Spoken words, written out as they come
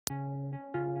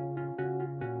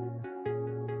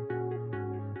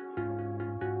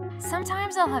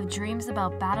Sometimes I'll have dreams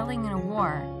about battling in a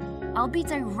war. I'll be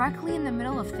directly in the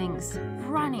middle of things,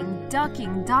 running,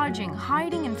 ducking, dodging,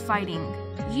 hiding, and fighting.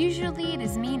 Usually it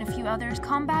is me and a few others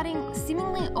combating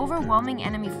seemingly overwhelming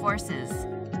enemy forces.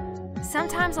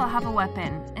 Sometimes I'll have a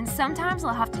weapon, and sometimes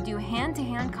I'll have to do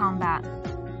hand-to-hand combat.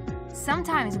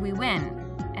 Sometimes we win,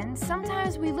 and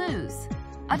sometimes we lose.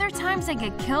 Other times I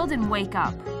get killed and wake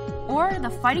up, or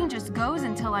the fighting just goes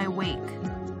until I wake.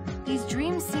 These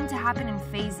dreams seem to happen in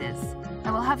phases.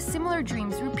 I will have similar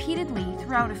dreams repeatedly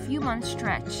throughout a few months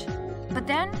stretch, but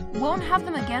then won't have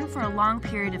them again for a long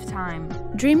period of time.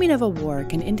 Dreaming of a war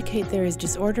can indicate there is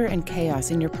disorder and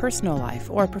chaos in your personal life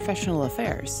or professional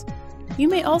affairs. You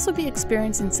may also be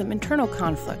experiencing some internal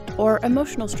conflict or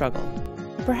emotional struggle.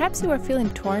 Perhaps you are feeling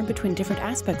torn between different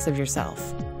aspects of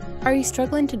yourself. Are you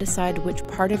struggling to decide which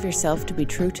part of yourself to be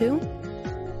true to?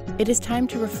 It is time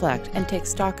to reflect and take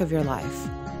stock of your life.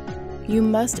 You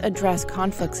must address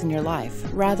conflicts in your life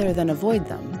rather than avoid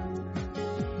them.